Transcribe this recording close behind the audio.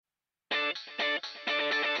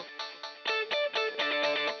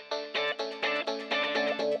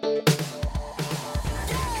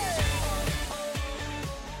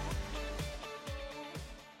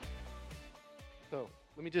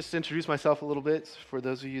just introduce myself a little bit for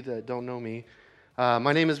those of you that don't know me.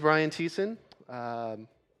 My name is Brian Thiessen,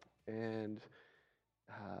 and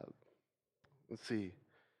let's see.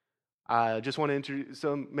 I just want to introduce,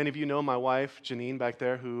 so many of you know my wife, Janine, back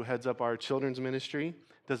there, who heads up our children's ministry,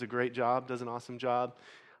 does a great job, does an awesome job.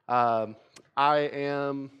 I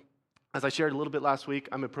am, as I shared a little bit last week,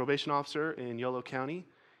 I'm a probation officer in Yolo County,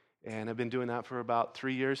 and I've been doing that for about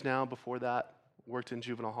 3 years now. Before that, worked in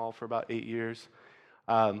juvenile hall for about 8 years.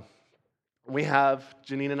 We have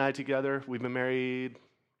Janine and I together. We've been married,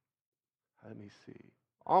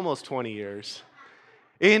 almost 20 years.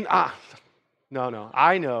 I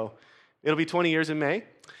know. It'll be 20 years in May.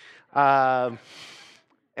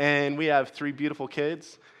 And we have 3 beautiful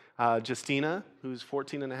kids. Justina, who's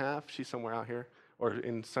 14 and a half. She's somewhere out here, or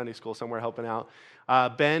in Sunday school somewhere helping out.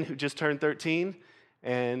 Ben, who just turned 13,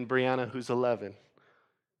 and Brianna, who's 11.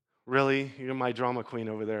 Really? You're my drama queen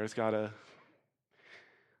over there. It's got a...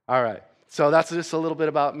 All right. So that's just a little bit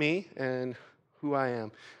about me and who I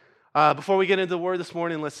am. Before we get into the Word this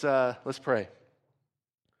morning, let's pray.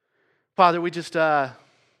 Father, we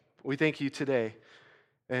thank you today.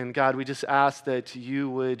 And God, we just ask that you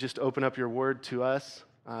would just open up your Word to us,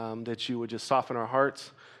 that you would just soften our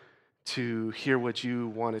hearts to hear what you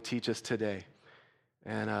want to teach us today.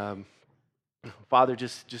 And Father,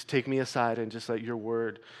 just take me aside and just let your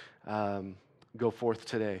Word go forth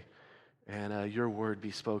today. And your word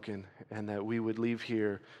be spoken, and that we would leave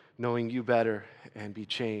here knowing you better and be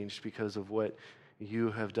changed because of what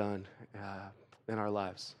you have done in our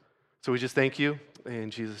lives. So we just thank you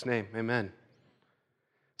in Jesus' name. Amen.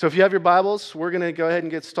 So if you have your Bibles, we're going to go ahead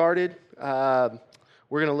and get started. We're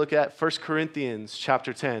going to look at 1 Corinthians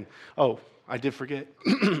chapter 10. Oh, I did forget.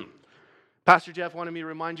 Pastor Jeff wanted me to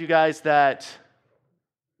remind you guys that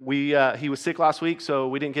he was sick last week, so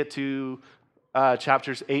we didn't get to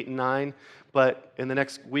chapters 8 and 9, but in the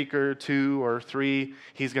next week or 2 or 3,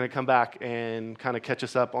 he's going to come back and kind of catch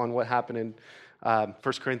us up on what happened in 1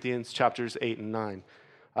 Corinthians chapters 8 and 9.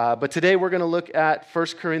 But today we're going to look at 1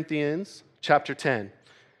 Corinthians chapter 10.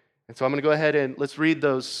 And so I'm going to go ahead and let's read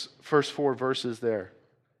those first 4 verses there.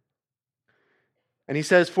 And he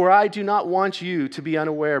says, "For I do not want you to be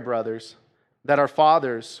unaware, brothers, that our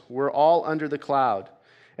fathers were all under the cloud,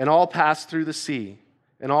 and all passed through the sea,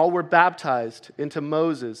 and all were baptized into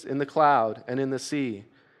Moses in the cloud and in the sea.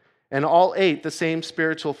 And all ate the same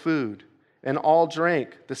spiritual food, and all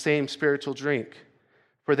drank the same spiritual drink.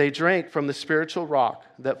 For they drank from the spiritual rock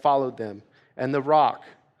that followed them, and the rock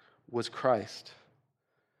was Christ."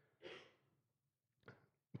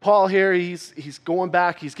 Paul here, he's going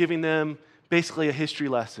back, he's giving them basically a history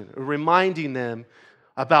lesson, reminding them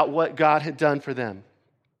about what God had done for them.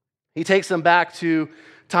 He takes them back to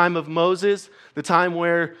time of Moses, the time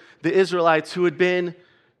where the Israelites who had been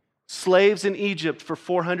slaves in Egypt for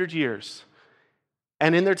 400 years.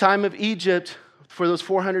 And in their time of Egypt, for those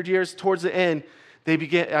 400 years towards the end, they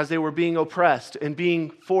began, as they were being oppressed and being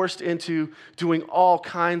forced into doing all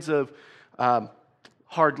kinds of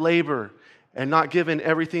hard labor and not given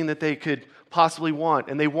everything that they could possibly want.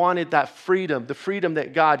 And they wanted that freedom, the freedom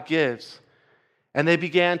that God gives. And they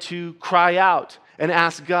began to cry out and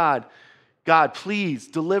ask God, "God, please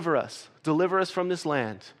deliver us. Deliver us from this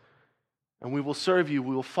land, and we will serve you.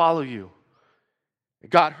 We will follow you."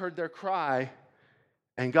 God heard their cry,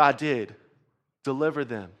 and God did deliver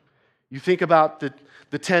them. You think about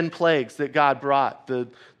the 10 plagues that God brought, the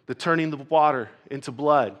turning the water into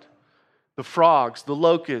blood, the frogs, the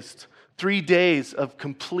locusts, 3 days of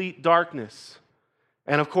complete darkness.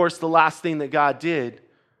 And of course, the last thing that God did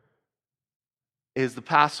is the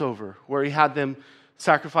Passover, where he had them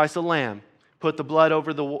sacrifice a lamb, put the blood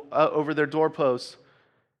over their doorposts,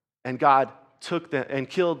 and God took them and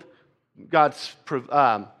killed. God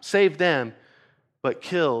saved them, but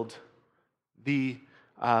killed the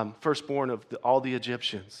firstborn of all the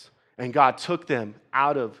Egyptians. And God took them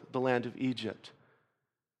out of the land of Egypt.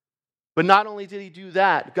 But not only did he do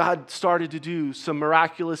that, God started to do some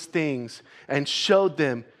miraculous things and showed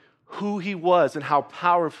them who he was and how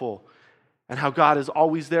powerful and how God is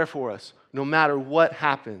always there for us, no matter what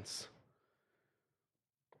happens.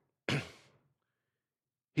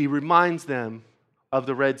 He reminds them of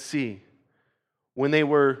the Red Sea. When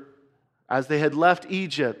as they had left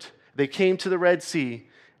Egypt, they came to the Red Sea,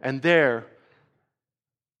 and there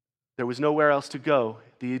was nowhere else to go.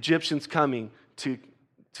 The Egyptians coming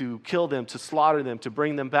to kill them, to slaughter them, to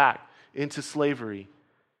bring them back into slavery,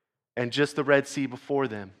 and just the Red Sea before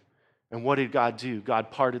them. And what did God do? God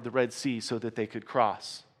parted the Red Sea so that they could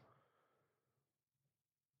cross.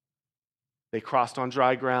 They crossed on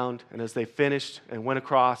dry ground, and as they finished and went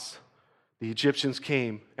across, the Egyptians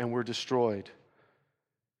came and were destroyed.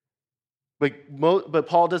 But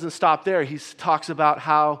Paul doesn't stop there. He talks about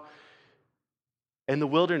how in the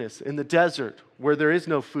wilderness, in the desert, where there is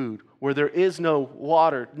no food, where there is no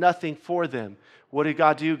water, nothing for them, what did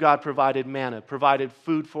God do? God provided manna, provided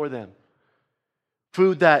food for them.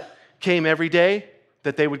 Food that came every day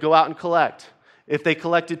that they would go out and collect. If they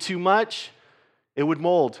collected too much, it would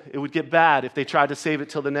mold. It would get bad if they tried to save it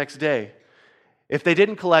till the next day. If they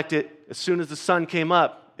didn't collect it, as soon as the sun came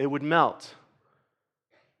up, it would melt.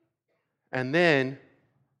 And then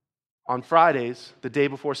on Fridays, the day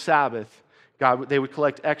before Sabbath, they would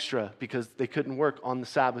collect extra because they couldn't work on the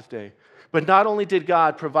Sabbath day. But not only did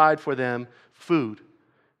God provide for them food,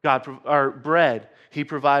 bread, He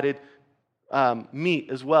provided meat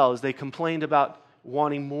as well. As they complained about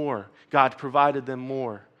wanting more, God provided them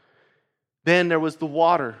more. Then there was the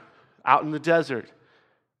water out in the desert.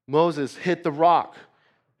 Moses hit the rock,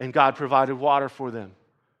 and God provided water for them.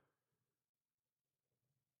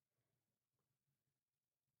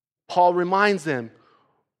 Paul reminds them,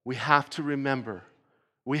 we have to remember.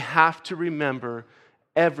 We have to remember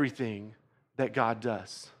everything that God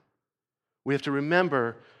does. We have to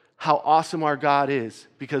remember how awesome our God is,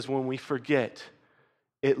 because when we forget,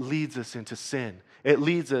 it leads us into sin. It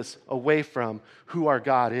leads us away from who our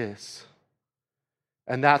God is.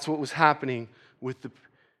 And that's what was happening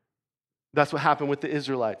that's what happened with the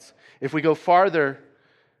Israelites. If we go farther,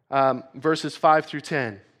 verses 5 through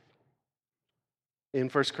 10 in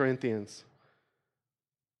 1 Corinthians,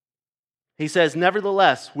 he says,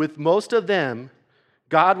 "Nevertheless, with most of them,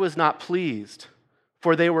 God was not pleased,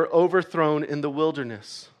 for they were overthrown in the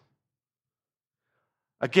wilderness."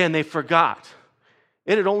 Again, they forgot.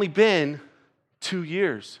 It had only been 2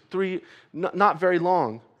 years, 3, not very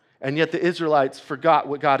long, and yet the Israelites forgot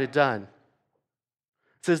what God had done.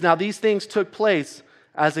 It says, "Now these things took place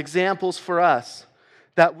as examples for us,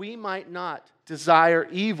 that we might not desire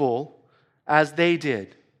evil as they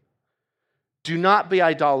did. Do not be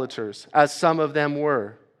idolaters, as some of them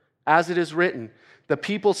were. As it is written, the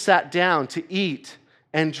people sat down to eat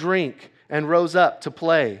and drink and rose up to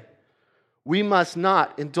play. We must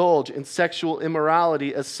not indulge in sexual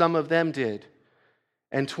immorality as some of them did.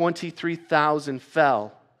 And 23,000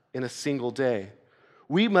 fell in a single day.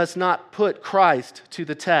 We must not put Christ to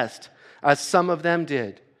the test as some of them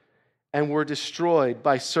did and were destroyed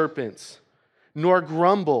by serpents, nor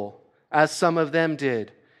grumble as some of them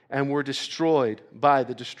did and were destroyed by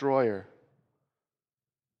the destroyer."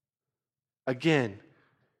 Again,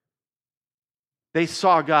 they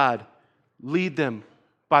saw God lead them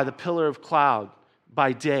by the pillar of cloud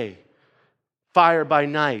by day, fire by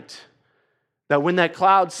night. That when that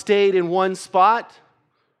cloud stayed in one spot,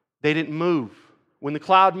 they didn't move. When the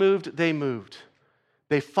cloud moved, they moved.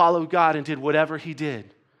 They followed God and did whatever He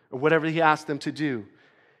did, or whatever He asked them to do.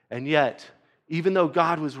 And yet, even though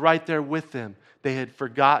God was right there with them, they had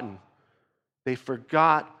forgotten. They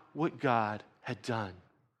forgot what God had done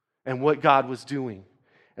and what God was doing.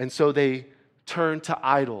 And so they turned to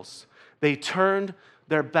idols. They turned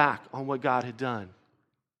their back on what God had done.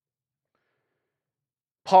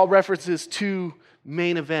 Paul references 2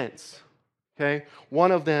 main events. Okay?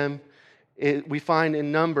 One of them we find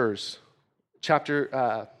in Numbers,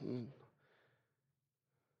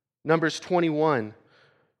 Numbers 21,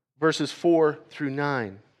 verses 4 through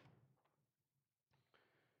 9,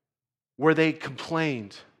 where they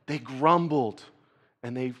complained, they grumbled,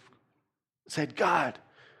 and they said, "God,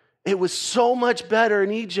 it was so much better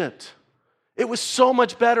in Egypt. It was so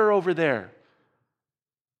much better over there."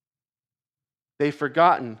 They've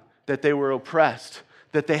forgotten that they were oppressed,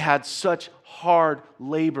 that they had such hard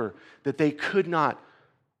labor, that they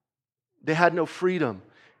had no freedom.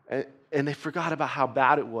 And they forgot about how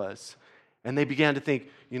bad it was. And they began to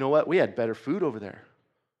think, you know what? We had better food over there.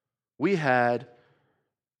 We had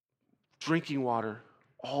drinking water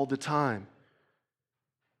all the time.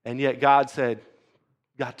 And yet God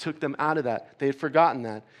took them out of that. They had forgotten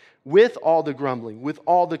that. With all the grumbling, with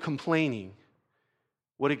all the complaining,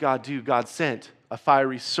 what did God do? God sent a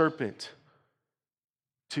fiery serpent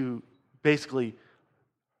to basically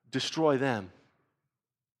destroy them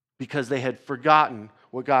because they had forgotten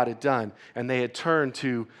what God had done, and they had turned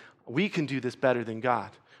to, we can do this better than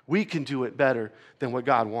God. We can do it better than what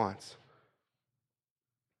God wants.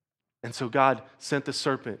 And so God sent the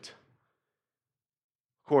serpent.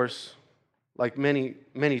 Of course, like many,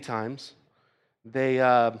 many times, they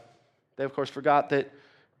of course forgot that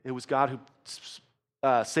it was God who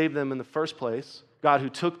saved them in the first place, God who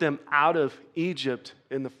took them out of Egypt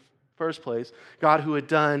in the first place, God who had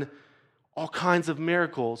done all kinds of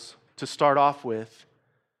miracles to start off with.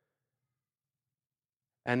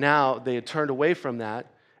 And now they had turned away from that,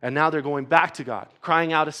 and now they're going back to God,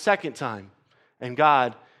 crying out a second time. And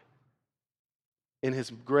God, in his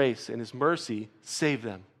grace and his mercy, saved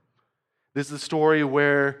them. This is the story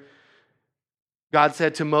where God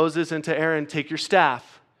said to Moses and to Aaron, take your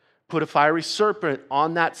staff, put a fiery serpent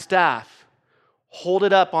on that staff, hold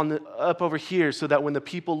it up over here so that when the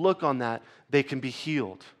people look on that, they can be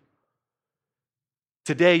healed.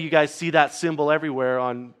 Today, you guys see that symbol everywhere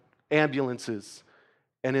on ambulances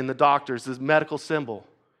and in the doctors, this medical symbol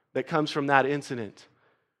that comes from that incident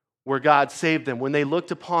where God saved them. When they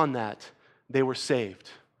looked upon that, they were saved.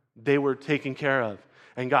 They were taken care of.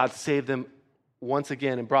 And God saved them once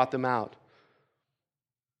again and brought them out.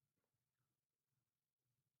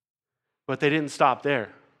 But they didn't stop there.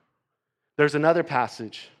 There's another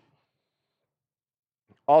passage,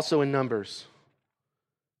 also in Numbers,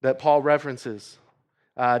 that Paul references.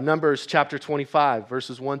 Numbers chapter 25,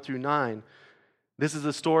 verses 1 through 9. This is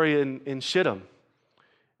a story in Shittim.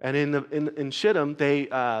 And in Shittim, they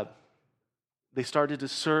started to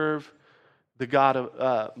serve the god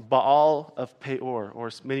of Baal of Peor, or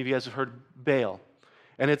many of you guys have heard Baal.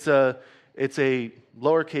 And it's a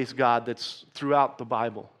lowercase god that's throughout the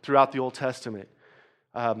Bible, throughout the Old Testament,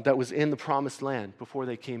 that was in the Promised Land before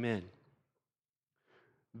they came in.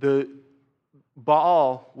 The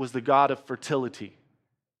Baal was the god of fertility.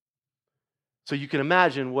 So you can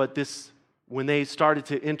imagine when they started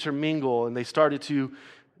to intermingle and they started to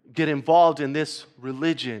get involved in this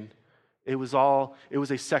religion, it was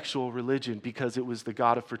a sexual religion because it was the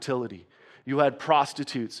god of fertility. You had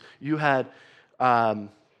prostitutes, you had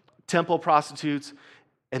temple prostitutes,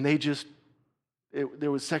 and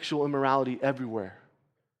there was sexual immorality everywhere.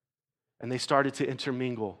 And they started to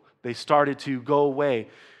intermingle. They started to go away.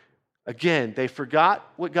 Again, they forgot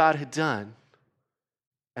what God had done,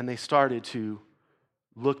 and they started to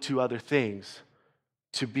look to other things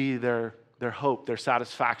to be their hope, their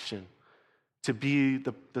satisfaction, to be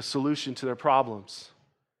the solution to their problems.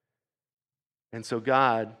 And so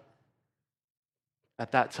God,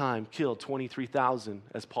 at that time, killed 23,000,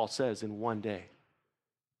 as Paul says, in one day.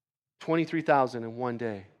 23,000 in one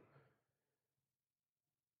day.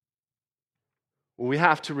 What we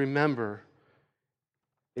have to remember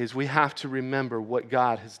is we have to remember what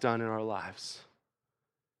God has done in our lives.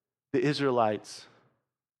 The Israelites,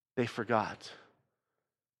 they forgot.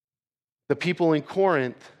 The people in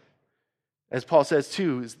Corinth, as Paul says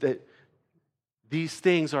too, is that these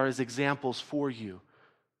things are as examples for you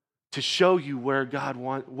to show you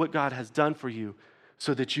what God has done for you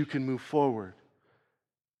so that you can move forward.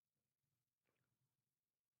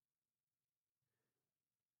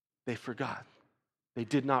 They forgot. They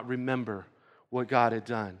did not remember what God had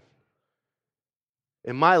done.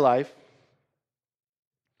 In my life,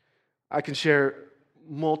 I can share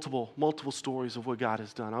multiple stories of what God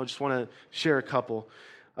has done. I just want to share a couple.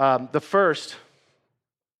 The first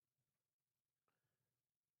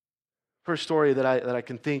story that I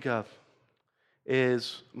can think of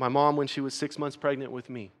is my mom when she was 6 months pregnant with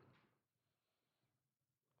me.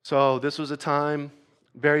 So this was a time,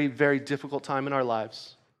 very, very difficult time in our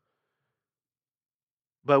lives.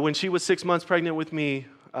 But when she was 6 months pregnant with me,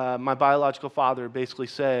 my biological father basically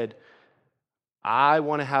said, I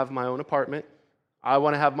want to have my own apartment. I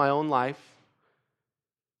want to have my own life.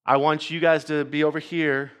 I want you guys to be over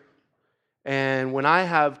here. And when I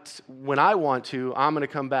want to, I'm going to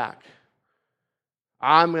come back.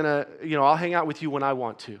 I'm going to, I'll hang out with you when I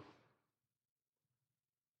want to.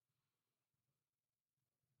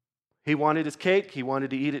 He wanted his cake. He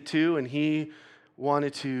wanted to eat it too. And he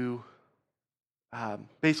wanted to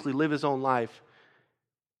basically live his own life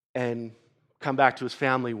and come back to his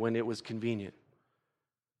family when it was convenient.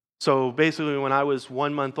 So basically, when I was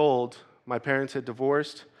 1 month old, my parents had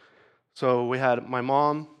divorced. So we had my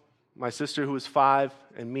mom, my sister who was 5,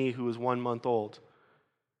 and me who was 1 month old.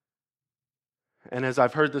 And as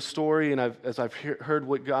I've heard the story and as I've heard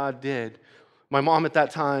what God did, my mom at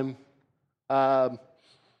that time,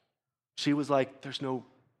 she was like, there's no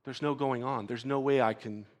going on. There's no way I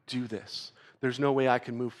can do this. There's no way I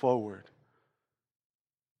can move forward.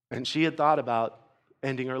 And she had thought about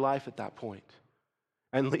ending her life at that point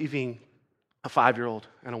and leaving a 5-year-old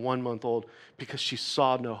and a 1 month old because she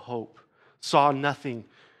saw no hope, saw nothing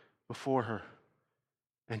before her.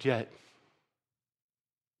 And yet,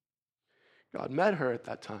 God met her at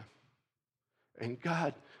that time. And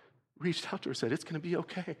God reached out to her and said, it's going to be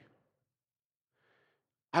okay.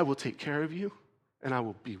 I will take care of you and I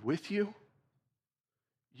will be with you.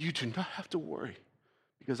 You do not have to worry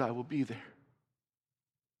because I will be there.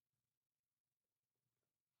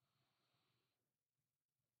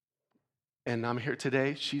 And I'm here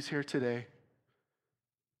today, she's here today,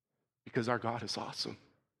 because our God is awesome.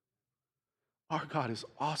 Our God is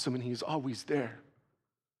awesome and He's always there.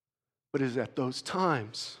 But it is at those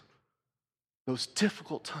times, those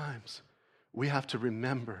difficult times, we have to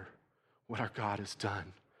remember what our God has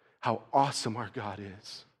done, how awesome our God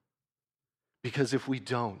is. Because if we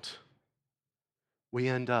don't, we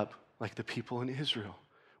end up like the people in Israel.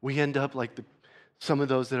 We end up like some of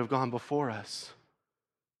those that have gone before us,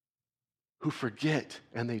 who forget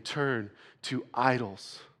and they turn to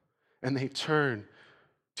idols and they turn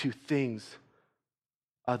to things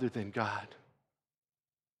other than God.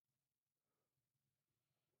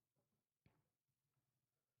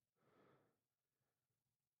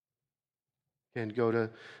 And go to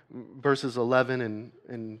verses 11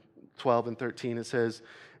 and 12 and 13. It says,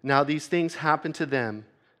 "Now these things happened to them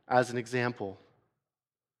as an example,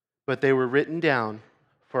 but they were written down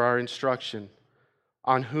for our instruction,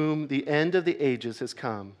 on whom the end of the ages has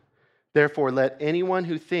come. Therefore, let anyone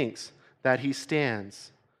who thinks that he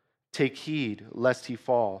stands take heed lest he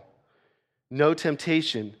fall. No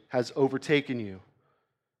temptation has overtaken you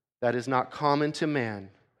that is not common to man.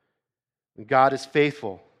 God is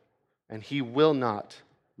faithful, and He will not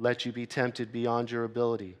let you be tempted beyond your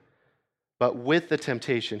ability. But with the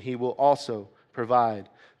temptation, He will also provide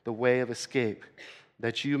the way of escape,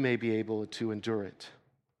 that you may be able to endure it."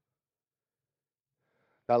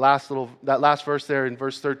 That last verse there in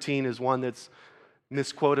verse 13 is one that's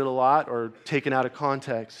misquoted a lot or taken out of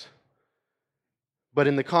context. But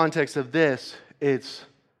in the context of this,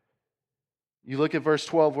 you look at verse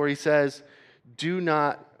 12 where he says, "Do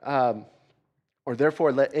not, or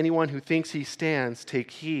therefore let anyone who thinks he stands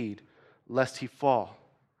take heed lest he fall."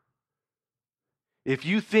 If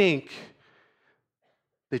you think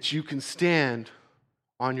that you can stand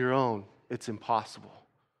on your own, it's impossible.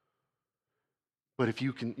 But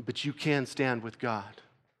you can stand with God.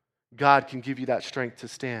 God can give you that strength to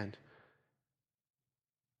stand.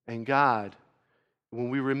 And God, when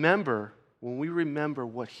we remember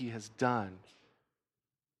what He has done,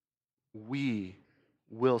 we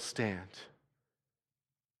will stand.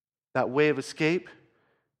 That way of escape,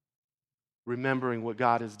 remembering what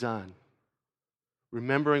God has done.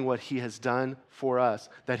 Remembering what He has done for us,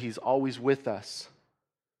 that He's always with us.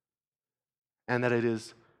 And that it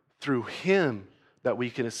is through Him that we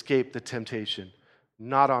can escape the temptation,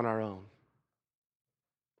 not on our own.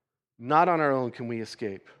 Not on our own can we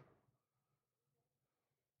escape.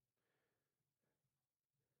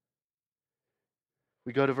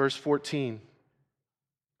 We go to verse 14.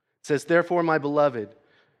 It says, "Therefore, my beloved,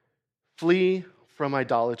 flee from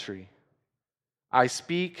idolatry. I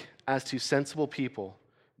speak as to sensible people.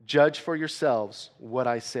 Judge for yourselves what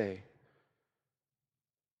I say."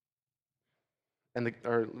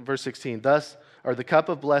 Verse 16, "Thus, or the cup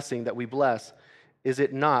of blessing that we bless, is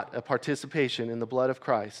it not a participation in the blood of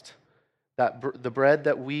Christ? That the bread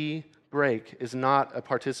that we break is not a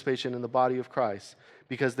participation in the body of Christ,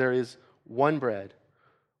 because there is one bread.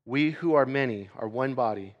 We who are many are one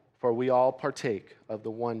body, for we all partake of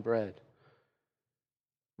the one bread."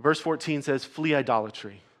 Verse 14 says, "Flee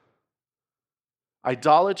idolatry."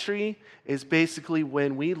 Idolatry is basically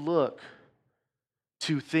when we look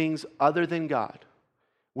to things other than God.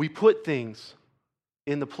 We put things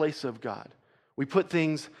in the place of God. We put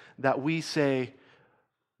things that we say,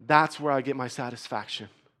 that's where I get my satisfaction.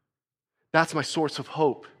 That's my source of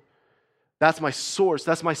hope. That's my source.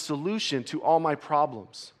 That's my solution to all my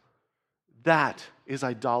problems. That is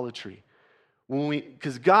idolatry.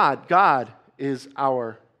 Because God is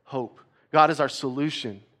our hope. God is our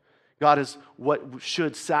solution. God is what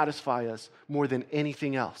should satisfy us more than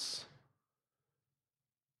anything else.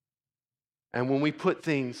 And when we put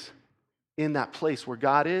things in that place where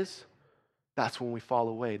God is, that's when we fall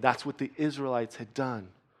away. That's what the Israelites had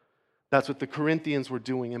done. That's what the Corinthians were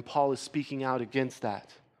doing, and Paul is speaking out against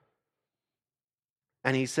that.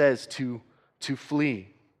 And he says to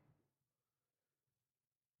flee.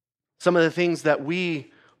 Some of the things that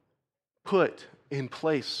we put in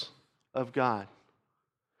place of God.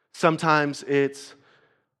 Sometimes it's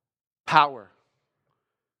power.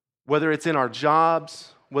 Whether it's in our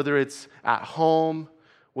jobs, whether it's at home,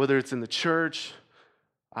 whether it's in the church,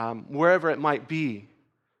 wherever it might be.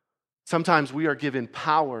 Sometimes we are given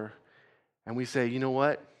power and we say, you know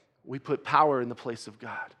what? We put power in the place of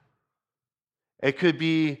God. It could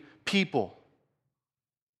be people.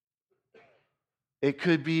 It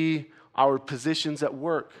could be our positions at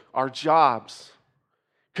work, our jobs.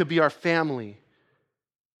 It could be our family.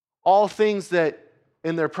 All things that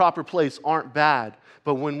in their proper place aren't bad,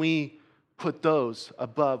 but when we put those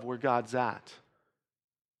above where God's at,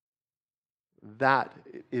 that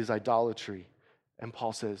is idolatry. And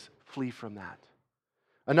Paul says, flee from that.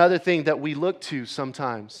 Another thing that we look to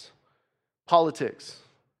sometimes, politics.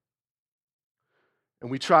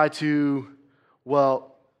 And we try to,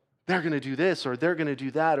 well, they're going to do this or they're going to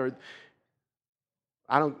do that, or it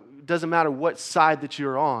doesn't matter what side that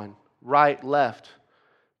you're on, right, left.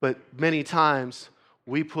 But many times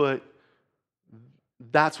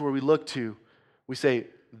that's where we look to. We say,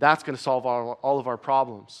 that's going to solve all of our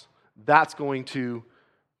problems. That's going to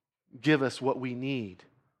give us what we need.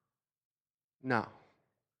 No.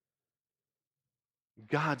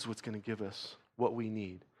 God's what's going to give us what we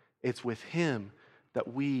need. It's with Him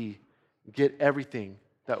that we get everything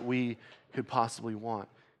that we could possibly want.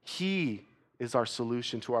 He is our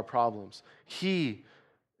solution to our problems. He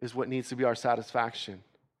is what needs to be our satisfaction.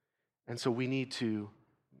 And so we need to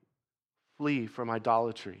flee from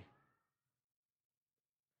idolatry.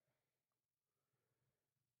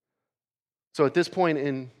 So at this point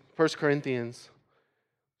in 1 Corinthians,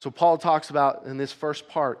 so Paul talks about in this first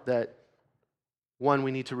part that, one,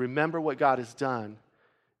 we need to remember what God has done.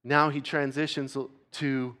 Now he transitions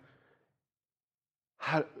to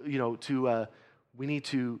how, we need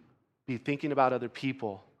to be thinking about other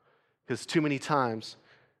people, because too many times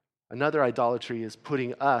another idolatry is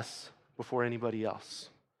putting us before anybody else.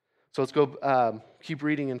 So let's go keep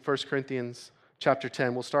reading in 1 Corinthians chapter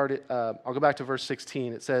 10. We'll start it. I'll go back to verse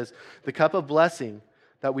 16. It says, "The cup of blessing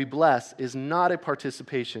that we bless is not a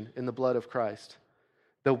participation in the blood of Christ.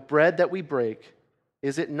 The bread that we break,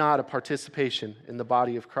 is it not a participation in the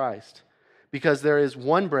body of Christ? Because there is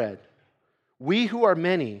one bread. We who are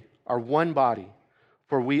many are one body,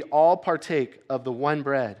 for we all partake of the one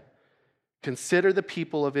bread. Consider the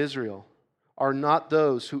people of Israel. Are not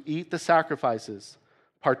those who eat the sacrifices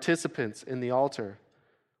participants in the altar?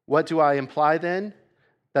 What do I imply then?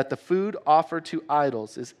 That the food offered to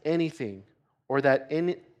idols is anything, or that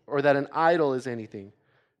an idol is anything?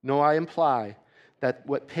 No, I imply that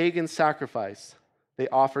what pagans sacrifice, they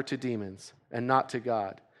offer to demons and not to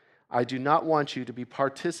God. I do not want you to be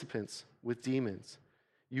participants with demons.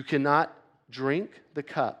 You cannot drink the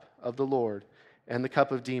cup of the Lord and the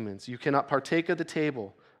cup of demons. You cannot partake of the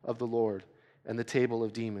table of the Lord and the table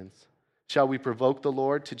of demons. Shall we provoke the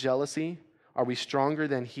Lord to jealousy? Are we stronger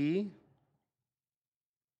than He?"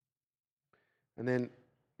 And then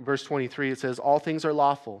verse 23, it says, "All things are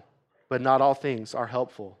lawful, but not all things are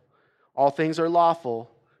helpful. All things are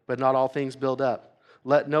lawful, but not all things build up.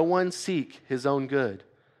 Let no one seek his own good,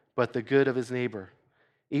 but the good of his neighbor.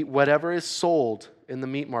 Eat whatever is sold in the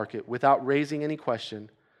meat market without raising any question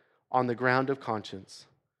on the ground of conscience.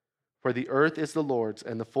 For the earth is the Lord's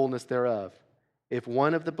and the fullness thereof. If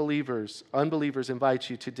one of the unbelievers invites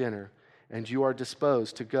you to dinner, and you are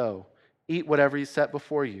disposed to go, eat whatever is set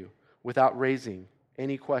before you without raising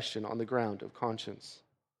any question on the ground of conscience."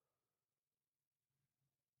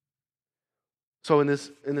 So in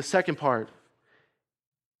the second part,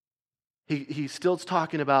 he still's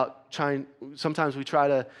talking about sometimes we try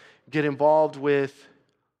to get involved with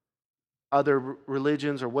other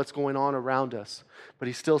religions or what's going on around us. But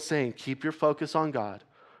he's still saying, keep your focus on God.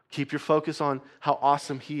 Keep your focus on how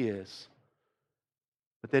awesome He is.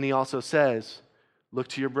 But then he also says, look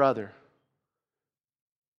to your brother.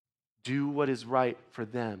 Do what is right for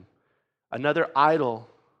them. Another idol,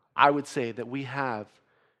 I would say, that we have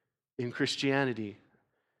in Christianity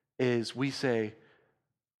is we say,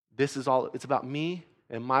 it's about me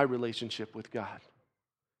and my relationship with God.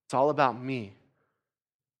 It's all about me.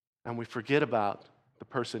 And we forget about the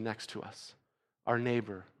person next to us, our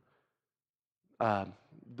neighbor,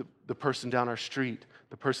 the person down our street,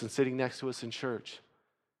 the person sitting next to us in church.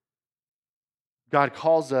 God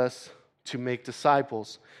calls us to make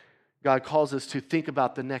disciples. God calls us to think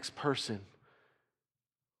about the next person.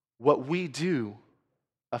 What we do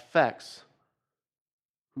affects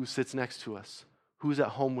who sits next to us, who's at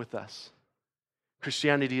home with us.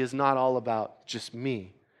 Christianity is not all about just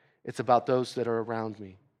me. It's about those that are around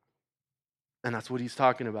me. And that's what he's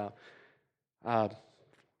talking about.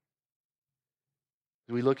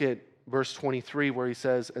 We look at verse 23 where he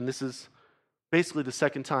says, and this is basically the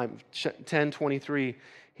second time, 10:23,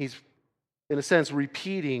 he's in a sense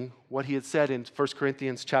repeating what he had said in 1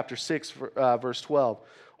 Corinthians chapter 6, verse 12.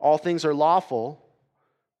 All things are lawful,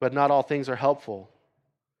 but not all things are helpful.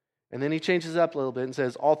 And then he changes it up a little bit and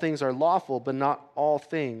says, all things are lawful, but not all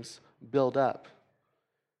things build up.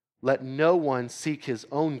 Let no one seek his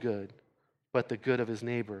own good, but the good of his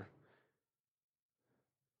neighbor.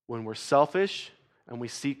 When we're selfish and we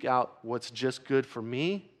seek out what's just good for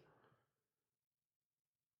me,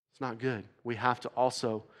 it's not good. We have to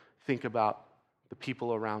also think about the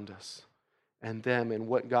people around us and them and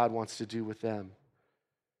what God wants to do with them.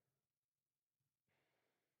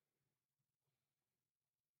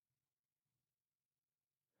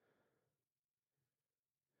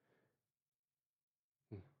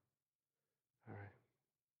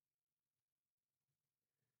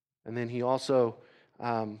 And then he also,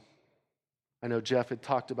 I know Jeff had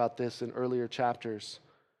talked about this in earlier chapters.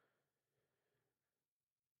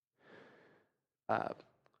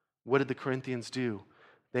 What did the Corinthians do?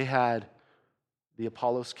 They had the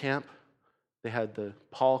Apollos camp, they had the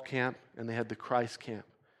Paul camp, and they had the Christ camp.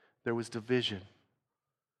 There was division.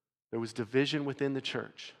 There was division within the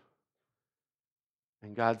church.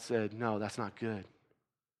 And God said, no, that's not good.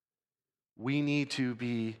 We need to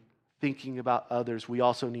be thinking about others. We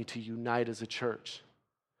also need to unite as a church.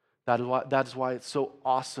 That is why it's so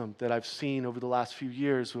awesome that I've seen over the last few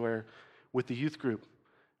years where with the youth group,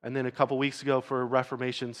 and then a couple weeks ago for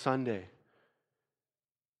Reformation Sunday,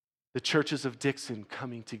 the churches of Dixon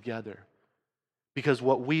coming together. Because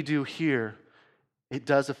what we do here, it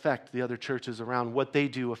does affect the other churches around. What they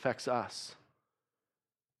do affects us.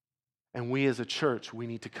 And we as a church, we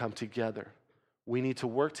need to come together. We need to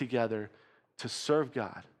work together to serve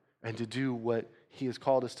God and to do what He has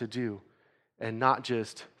called us to do and not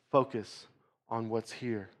just focus on what's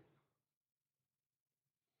here.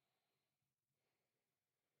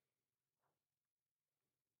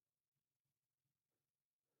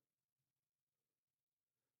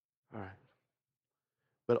 All right.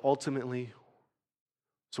 But ultimately,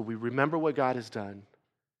 so we remember what God has done,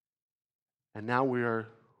 and now we are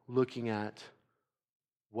looking at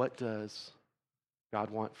what does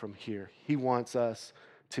God want from here. He wants us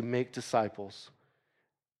to make disciples.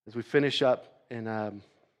 As we finish up in the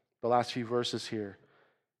last few verses here,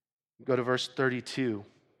 go to verse 32.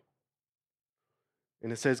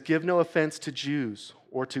 And it says, "Give no offense to Jews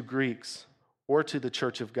or to Greeks or to the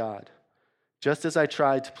church of God, just as I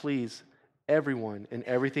tried to please everyone in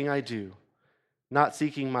everything I do, not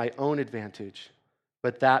seeking my own advantage,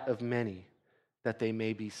 but that of many, that they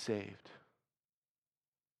may be saved."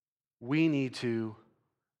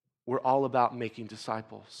 We're all about making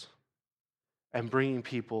disciples and bringing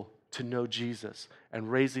people to know Jesus and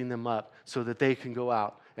raising them up so that they can go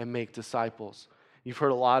out and make disciples. You've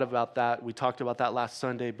heard a lot about that. We talked about that last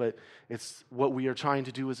Sunday, but it's what we are trying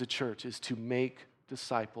to do as a church is to make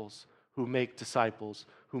disciples who make disciples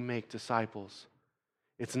who make disciples.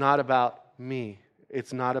 It's not about me.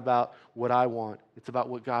 It's not about what I want. It's about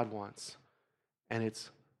what God wants. And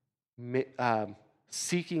it's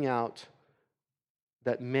seeking out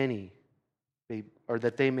that many, or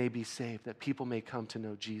that they may be saved, that people may come to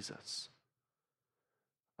know Jesus.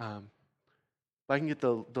 If I can get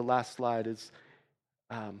the last slide, is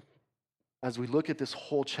as we look at this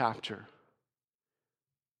whole chapter,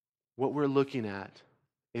 what we're looking at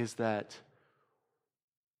is that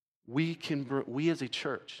we as a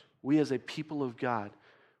church, we as a people of God,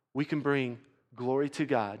 we can bring glory to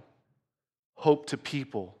God, hope to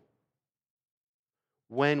people,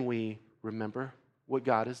 when we remember what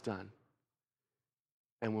God has done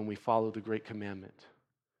and when we follow the great commandment.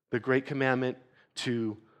 The great commandment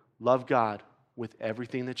to love God with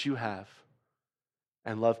everything that you have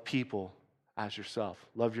and love people as yourself.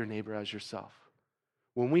 Love your neighbor as yourself.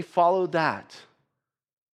 When we follow that,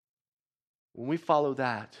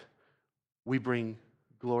 we bring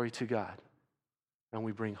glory to God and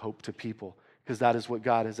we bring hope to people, because that is what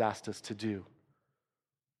God has asked us to do.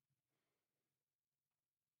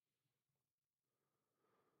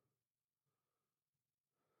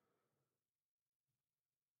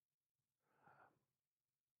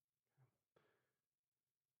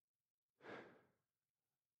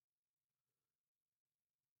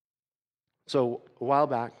 So a while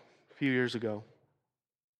back, a few years ago,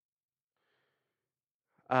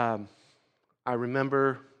 I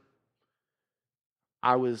remember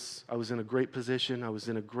I was in a great position. I was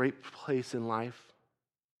in a great place in life.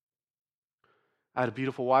 I had a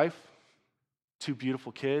beautiful wife, 2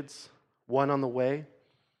 beautiful kids, 1 on the way.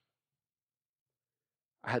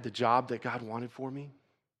 I had the job that God wanted for me,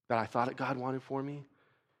 that I thought God wanted for me,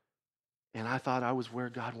 and I thought I was where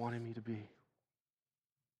God wanted me to be.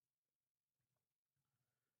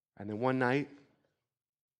 And then one night,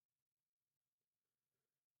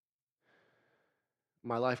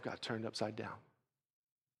 my life got turned upside down.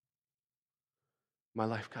 My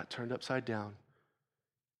life got turned upside down,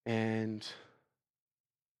 and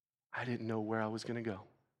I didn't know where I was going to go,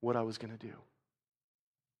 what I was going to do.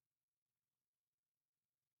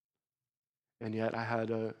 And yet I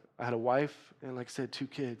had a wife and, like I said, 2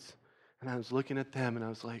 kids. And I was looking at them and I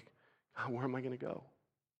was like, God, where am I going to go?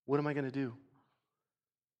 What am I going to do?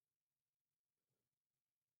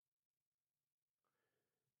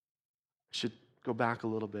 I should go back a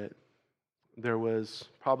little bit. There was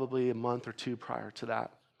probably a month or 2 prior to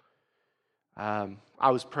that.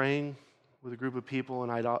 I was praying with a group of people,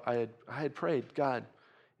 and I had prayed, God,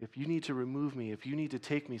 if you need to remove me, if you need to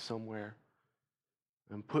take me somewhere,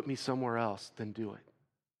 and put me somewhere else, then do it.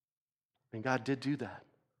 And God did do that.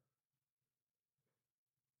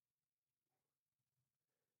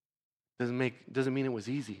 Doesn't mean it was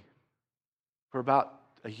easy. For about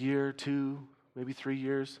a year, 2, maybe 3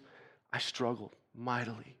 years, I struggled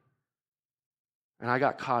mightily. And I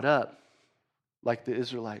got caught up like the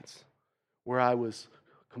Israelites, where I was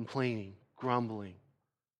complaining, grumbling.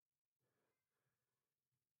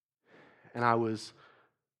 And I was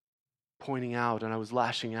pointing out and I was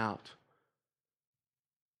lashing out.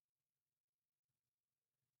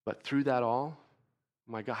 But through that all,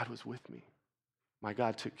 my God was with me. My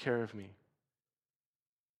God took care of me.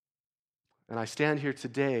 And I stand here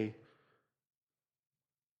today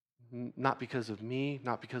not because of me,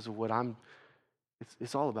 not because of what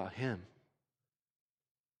it's all about Him.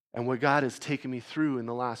 And what God has taken me through in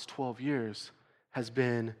the last 12 years has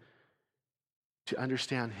been to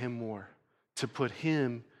understand Him more, to put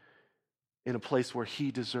Him in a place where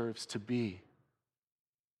He deserves to be.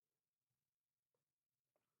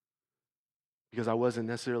 Because I wasn't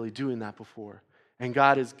necessarily doing that before. And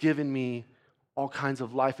God has given me all kinds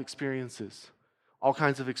of life experiences, all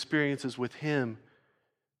kinds of experiences with Him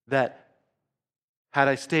that had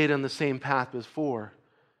I stayed on the same path before,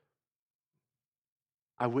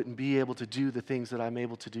 I wouldn't be able to do the things that I'm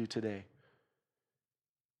able to do today.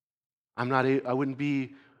 I wouldn't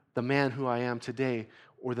be the man who I am today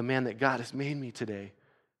or the man that God has made me today.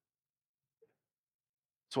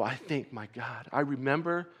 So I thank my God. I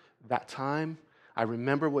remember that time. I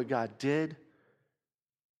remember what God did.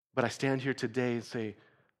 But I stand here today and say,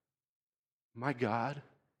 my God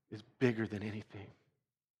is bigger than anything.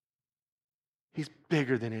 He's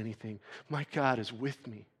bigger than anything. My God is with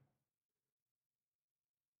me.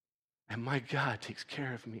 And my God takes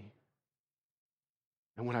care of me.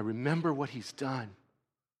 And when I remember what He's done,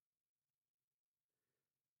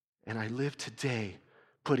 and I live today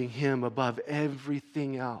putting Him above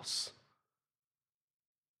everything else,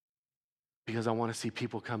 because I want to see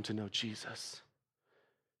people come to know Jesus.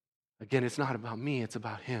 Again, it's not about me, it's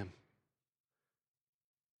about Him.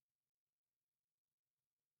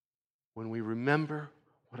 When we remember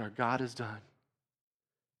what our God has done,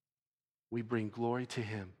 we bring glory to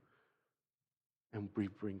Him and we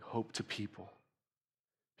bring hope to people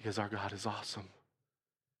because our God is awesome.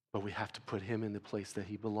 But we have to put Him in the place that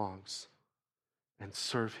He belongs and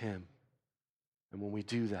serve Him. And when we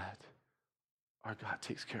do that, our God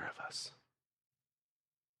takes care of us.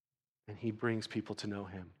 And He brings people to know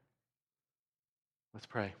Him. Let's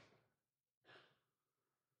pray.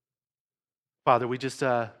 Father, we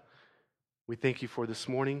thank You for this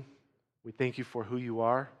morning. We thank You for who You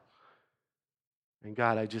are. And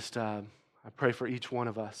God, I pray for each one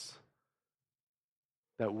of us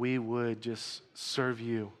that we would just serve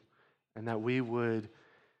You and that we would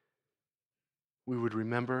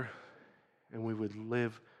remember and we would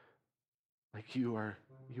live like You are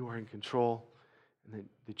in control, and that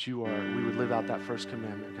we would live out that first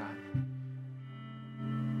commandment, God.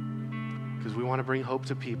 Because we want to bring hope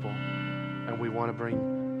to people and we want to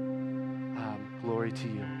bring glory to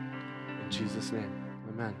You. In Jesus' name,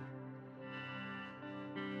 amen.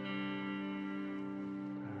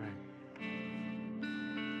 All right.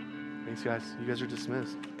 Thanks, guys. You guys are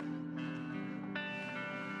dismissed.